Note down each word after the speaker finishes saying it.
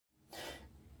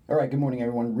All right, good morning,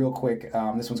 everyone. Real quick,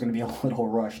 this one's going to be a little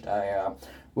rushed. I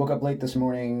woke up late this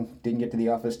morning, didn't get to the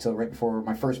office till right before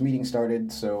my first meeting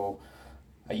started. So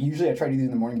I try to do it in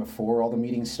the morning before all the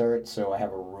meetings start, so I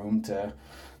have a room to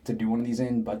do one of these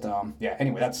in. But yeah,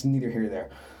 anyway, that's neither here nor there.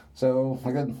 So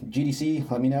like a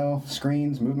GDC, let me know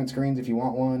screens, movement screens if you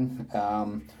want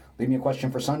one. Leave me a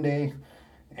question for Sunday,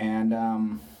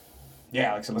 and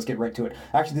yeah, like I said, let's get right to it.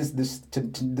 Actually,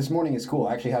 this morning is cool.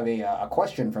 I actually have a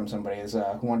question from somebody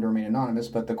who wanted to remain anonymous,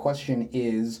 but the question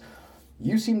is,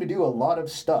 you seem to do a lot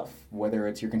of stuff, whether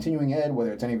it's your continuing ed,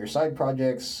 whether it's any of your side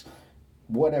projects,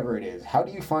 whatever it is. How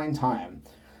do you find time?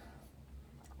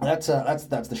 That's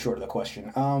the short of the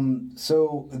question.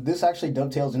 So this actually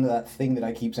dovetails into that thing that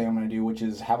I keep saying I'm going to do, which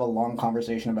is have a long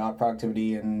conversation about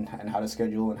productivity and how to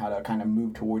schedule and how to kind of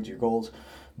move towards your goals.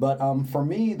 But for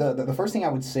me, the first thing I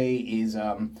would say is,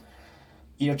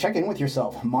 check in with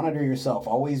yourself, monitor yourself,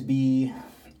 always be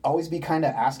kind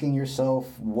of asking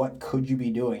yourself, what could you be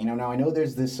doing? Now I know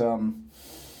there's this,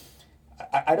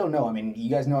 I don't know. I mean, you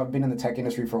guys know I've been in the tech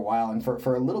industry for a while, and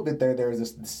for a little bit there's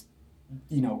this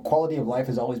quality of life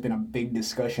has always been a big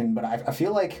discussion, but I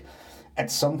feel like at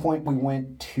some point we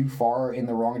went too far in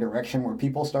the wrong direction where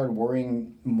people started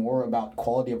worrying more about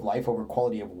quality of life over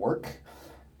quality of work.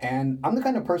 And I'm the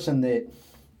kind of person that,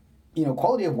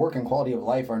 quality of work and quality of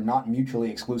life are not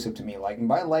mutually exclusive to me. Like,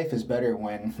 my life is better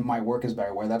when my work is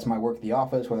better, whether that's my work at the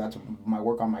office, whether that's my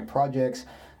work on my projects.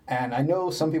 And I know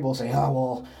some people say, oh,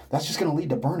 well, that's just going to lead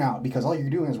to burnout because all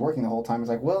you're doing is working the whole time. It's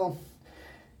like, well,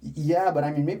 yeah, but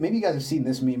I mean, maybe you guys have seen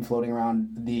this meme floating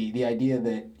around, the idea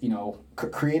that,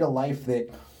 create a life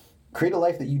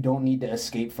that you don't need to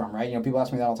escape from, right? People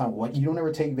ask me that all the time. What, you don't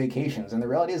ever take vacations? And the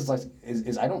reality is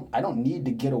I don't need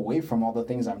to get away from all the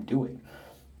things I'm doing.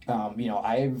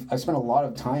 I've spent a lot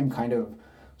of time kind of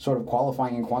sort of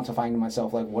qualifying and quantifying to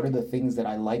myself, like, what are the things that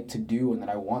I like to do and that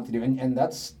I want to do, and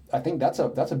I think that's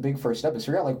a big first step, is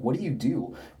figure out, like, what do you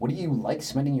do? What do you like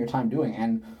spending your time doing?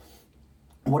 And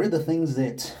what are the things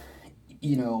that,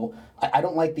 I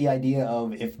don't like the idea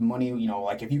of, if money,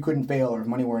 like, if you couldn't fail or if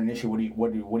money were an issue,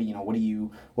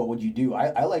 what would you do?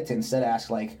 I like to instead ask,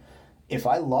 like, if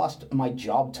I lost my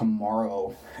job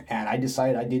tomorrow and I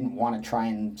decided I didn't want to try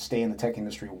and stay in the tech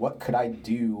industry, what could I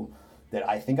do that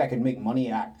I think I could make money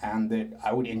at and that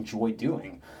I would enjoy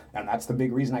doing? And that's the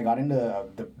big reason I got into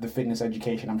the fitness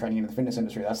education. I'm trying to get into the fitness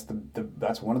industry.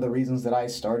 That's one of the reasons that I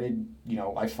started,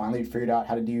 I finally figured out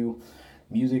how to do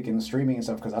music and streaming and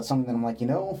stuff, because that's something that I'm like,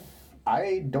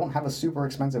 I don't have a super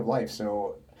expensive life,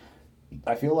 so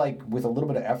I feel like with a little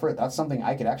bit of effort, that's something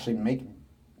I could actually make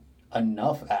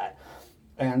enough at.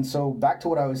 And so back to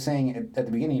what I was saying at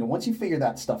the beginning, once you figure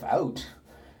that stuff out,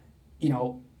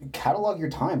 catalog your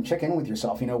time, check in with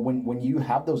yourself. When you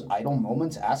have those idle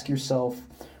moments, ask yourself,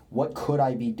 what could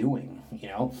I be doing?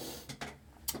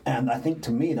 And I think,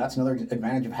 to me, that's another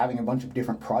advantage of having a bunch of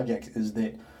different projects, is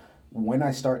that when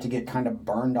I start to get kind of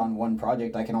burned on one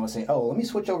project, I can always say, oh, let me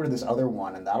switch over to this other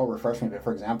one, and that'll refresh me a bit.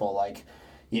 For example, like,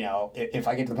 if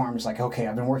I get to the point where I'm just like, okay,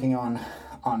 I've been working on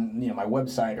my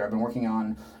website, or I've been working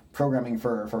on programming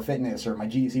for fitness, or my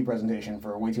GDC presentation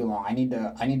for way too long. I need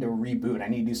to reboot. I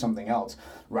need to do something else,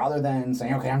 rather than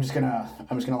saying, okay, I'm just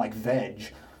gonna like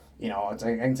veg. It's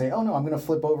like I can say, oh no, I'm gonna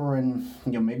flip over and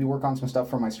maybe work on some stuff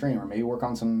for my stream, or maybe work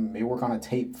on a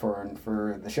tape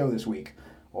for the show this week,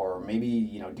 or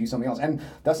maybe do something else. And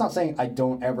that's not saying I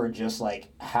don't ever just like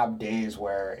have days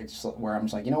where I'm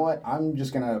just like, you know what, I'm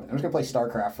just gonna play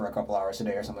StarCraft for a couple hours a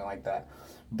day or something like that.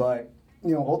 But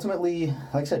ultimately,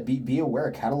 like I said, be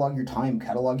aware, catalog your time,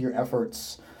 catalog your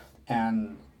efforts,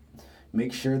 and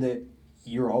make sure that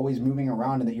you're always moving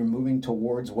around and that you're moving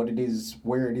towards where it is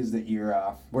that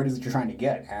you're trying to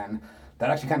get. And that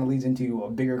actually kind of leads into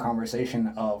a bigger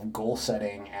conversation of goal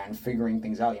setting and figuring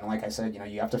things out. Like I said,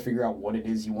 you have to figure out what it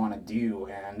is you want to do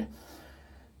and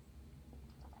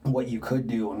what you could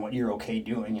do and what you're okay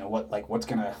doing. What's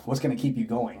gonna keep you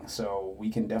going. So we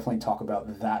can definitely talk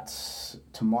about that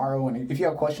tomorrow. And if you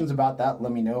have questions about that,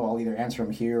 let me know. I'll either answer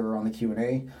them here or on the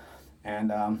Q&A.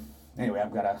 And anyway,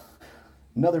 I've got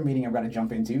another meeting I've got to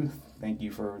jump into. Thank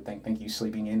you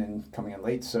sleeping in and coming in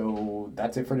late. So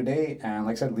that's it for today. And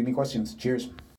like I said, leave me questions. Cheers.